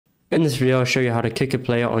In this video, I'll show you how to kick a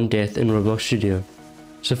player on death in Roblox Studio.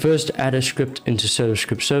 So first, add a script into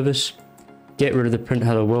script service, get rid of the print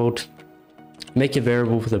hello world, make a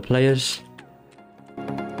variable for the players.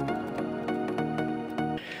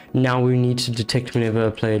 Now we need to detect whenever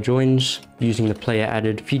a player joins using the player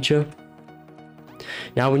added feature.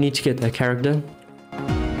 Now we need to get the character.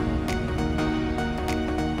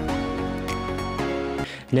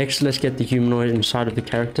 Next, let's get the humanoid inside of the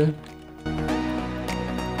character.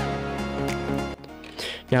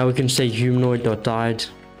 Now we can say humanoid.died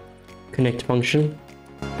connect function.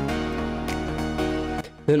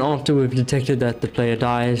 Then after we've detected that the player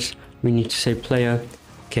dies, we need to say player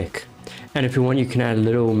kick. And if you want, you can add a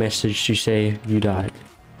little message to say you died.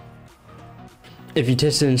 If you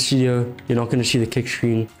test it in Studio, you're not going to see the kick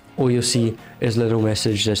screen. All you'll see is a little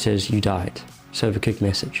message that says you died. Server kick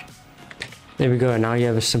message. There we go. Now you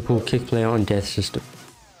have a simple kick player on death system.